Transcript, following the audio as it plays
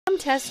Come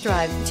test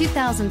drive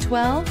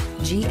 2012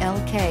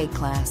 GLK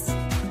class.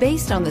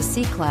 Based on the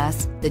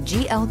C-Class, the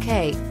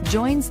GLK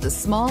joins the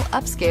small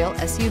upscale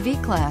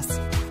SUV class.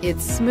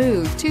 Its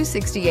smooth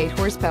 268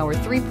 horsepower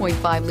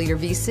 3.5-liter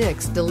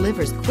V6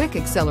 delivers quick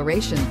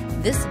acceleration.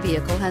 This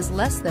vehicle has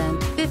less than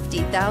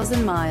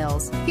 50,000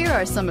 miles. Here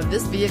are some of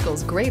this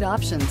vehicle's great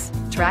options: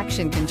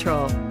 traction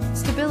control,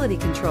 stability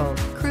control,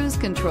 cruise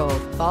control,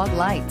 fog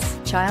lights,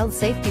 child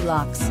safety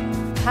locks,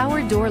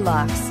 power door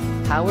locks,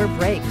 power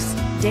brakes,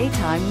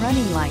 daytime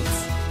running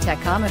lights,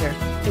 tachometer,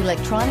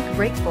 electronic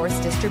brake force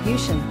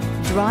distribution.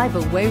 Drive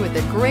away with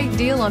a great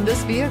deal on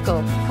this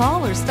vehicle.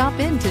 Call or stop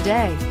in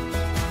today.